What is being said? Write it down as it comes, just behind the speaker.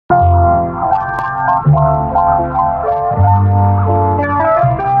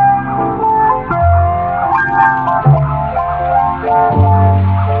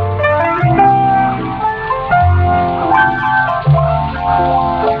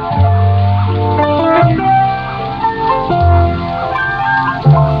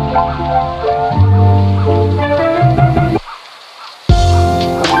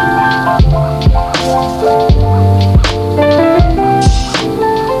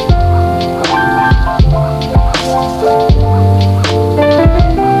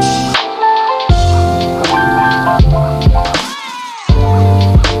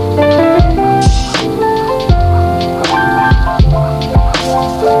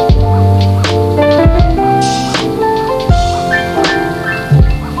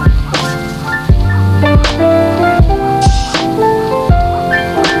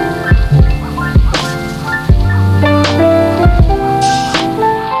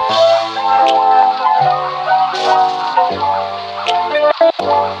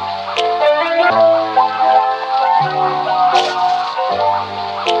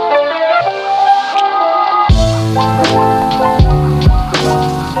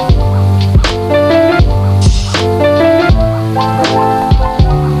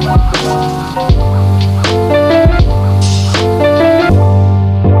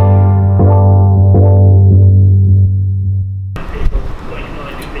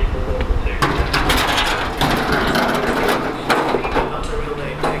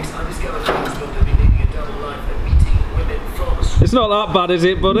It's not that bad, is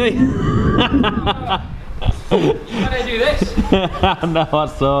it, buddy? How do I do this? No, I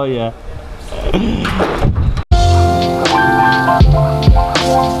saw you.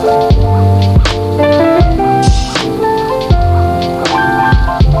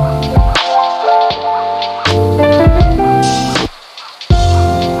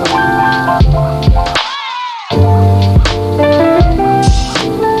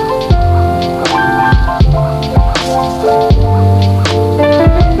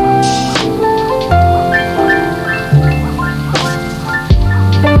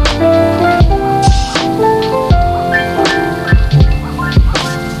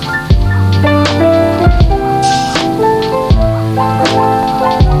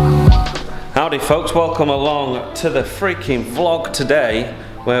 Howdy folks, welcome along to the freaking vlog today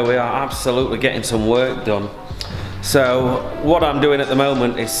where we are absolutely getting some work done. So what I'm doing at the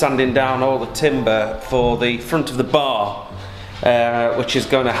moment is sanding down all the timber for the front of the bar, which is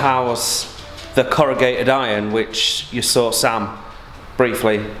going to house the corrugated iron which you saw Sam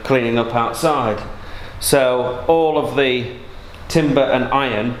briefly cleaning up outside. So all of the timber and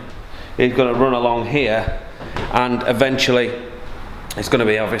iron is going to run along here, and eventually it's going to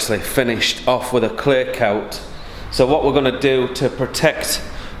be obviously finished off with a clear coat. So what we're going to do to protect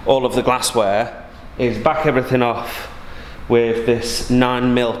all of the glassware is back everything off with this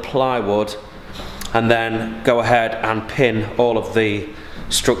 9mm plywood, and then go ahead and pin all of the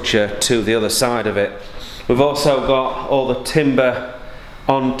structure to the other side of it. We've also got all the timber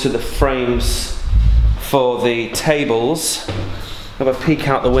onto the frames for the tables. Have a peek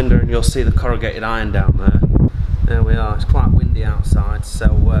out the window and you'll see the corrugated iron down there. There we are. It's quite windy outside, so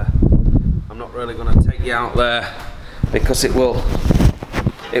I'm not really going to take you out there because it will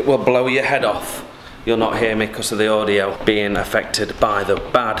blow your head off. You'll not hear me because of the audio being affected by the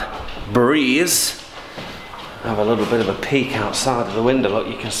bad breeze. Have a little bit of a peek outside of the window. Look,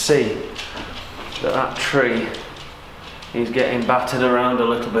 you can see that tree is getting battered around a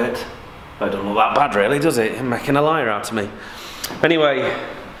little bit. It doesn't look that bad really, does it? It's making a liar out of me. Anyway,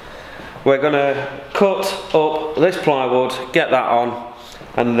 we're going to cut up this plywood, get that on,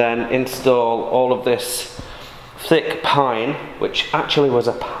 and then install all of this thick pine, which actually was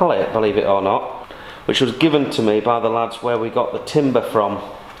a pallet, believe it or not, which was given to me by the lads where we got the timber from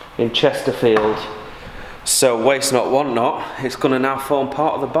in Chesterfield. So waste not, want not, it's going to now form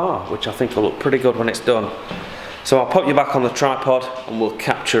part of the bar, which I think will look pretty good when it's done. So I'll put you back on the tripod and we'll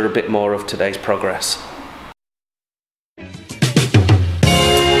capture a bit more of today's progress.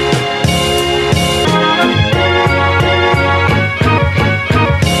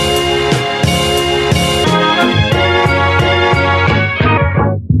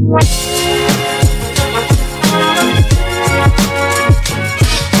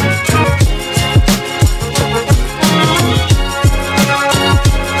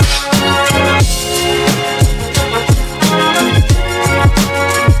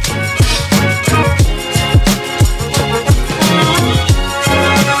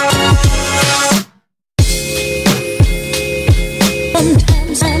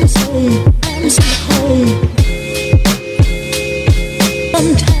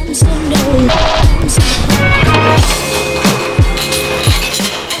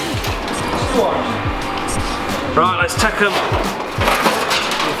 Right, let's take them.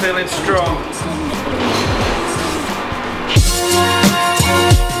 I'm feeling strong.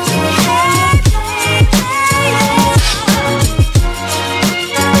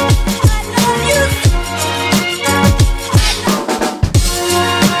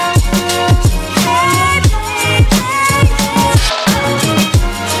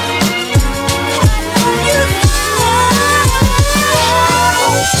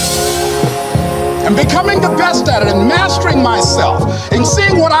 And becoming the best at it and mastering myself and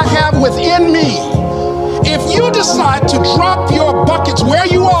seeing what I have within me. If you decide to drop your buckets where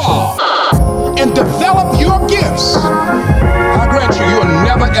you are and develop your gifts, I grant you, you'll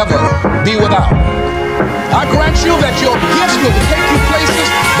never ever be without. I grant you that your gifts will take you places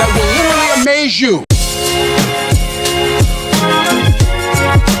that will literally amaze you.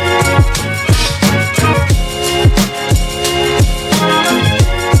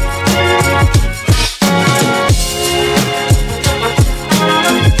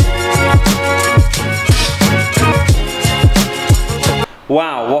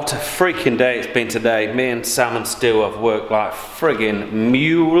 Wow, what a freaking day it's been today. Me and Sam and Stu have worked like friggin'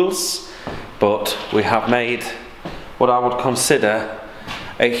 mules, but we have made what I would consider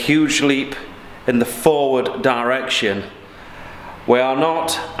a huge leap in the forward direction. We are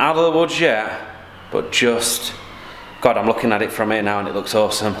not out of the woods yet, but just, God, I'm looking at it from here now and it looks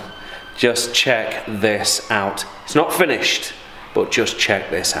awesome. Just check this out. It's not finished, but just check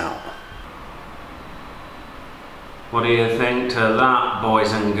this out. What do you think to that,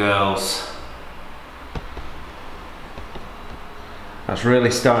 boys and girls? That's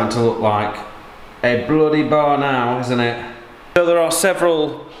really starting to look like a bloody bar now, isn't it? So there are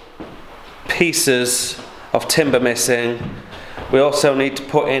several pieces of timber missing. We also need to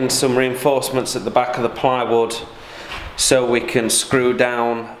put in some reinforcements at the back of the plywood so we can screw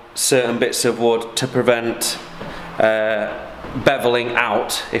down certain bits of wood to prevent beveling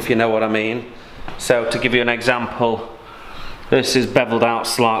out, if you know what I mean. So to give you an example, this is beveled out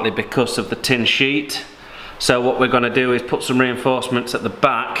slightly because of the tin sheet. So what we're going to do is put some reinforcements at the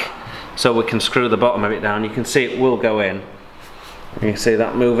back so we can screw the bottom of it down. You can see it will go in. You can see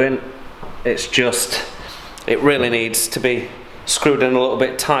that moving. It's just, it really needs to be screwed in a little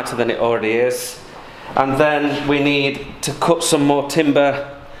bit tighter than it already is. And then we need to cut some more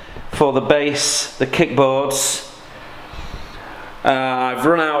timber for the base, the kickboards. I've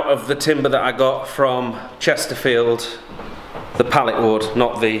run out of the timber that I got from Chesterfield, the pallet wood,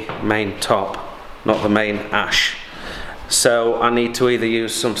 not the main top, not the main ash. So I need to either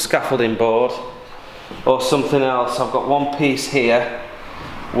use some scaffolding board or something else. I've got one piece here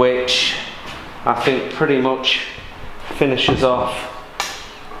which I think pretty much finishes off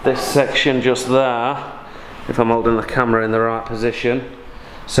this section just there, if I'm holding the camera in the right position.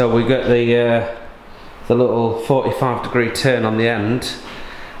 So we got the little 45-degree turn on the end.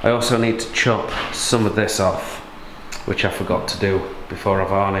 I also need to chop some of this off, which I forgot to do before I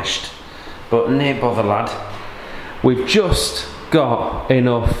varnished. But no bother, lad. We've just got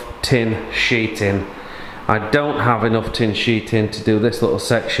enough tin sheeting. I don't have enough tin sheeting to do this little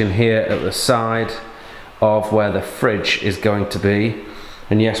section here at the side of where the fridge is going to be.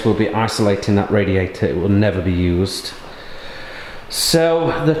 And yes, we'll be isolating that radiator, it will never be used.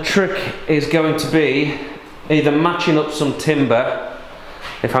 So the trick is going to be either matching up some timber.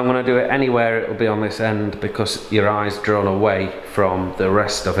 If I'm going to do it anywhere, it will be on this end because your eye's drawn away from the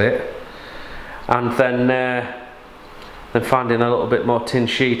rest of it. And then finding a little bit more tin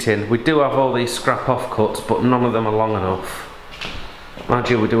sheeting. We do have all these scrap off cuts, but none of them are long enough. Mind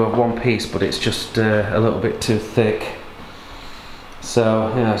you, we do have one piece, but it's just a little bit too thick.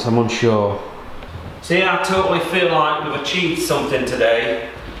 So yes, I'm unsure. See, I totally feel like we've achieved something today.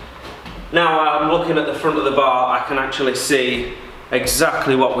 Now I'm looking at the front of the bar, I can actually see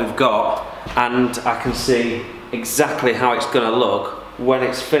exactly what we've got, and I can see exactly how it's going to look when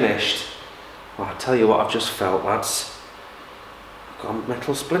it's finished. Well, I'll tell you what I've just felt, lads. I've got a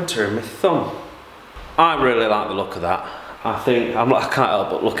metal splinter in my thumb. I really like the look of that. I think, I can't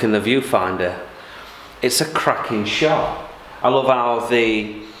help but look in the viewfinder. It's a cracking shot. I love how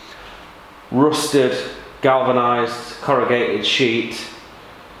the rusted, galvanised, corrugated sheet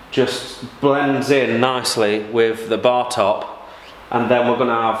just blends in nicely with the bar top, and then we're going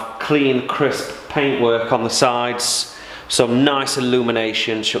to have clean, crisp paintwork on the sides, some nice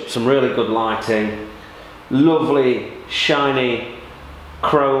illumination, some really good lighting, lovely shiny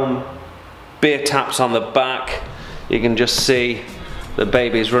chrome beer taps on the back. You can just see the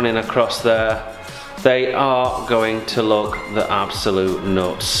babies running across there. They are going to look the absolute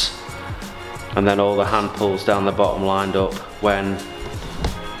nuts. And then all the hand pulls down the bottom lined up when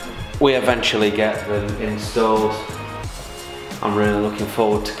we eventually get them installed. I'm really looking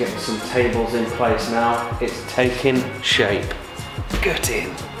forward to getting some tables in place now. It's taking shape. Get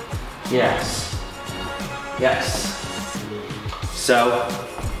in. Yes. Yes. So,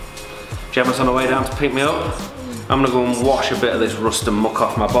 Gemma's on her way down to pick me up. I'm gonna go and wash a bit of this rust and muck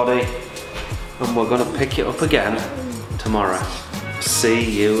off my body, and we're gonna pick it up again tomorrow. See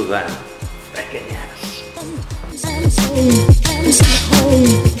you then. Yes.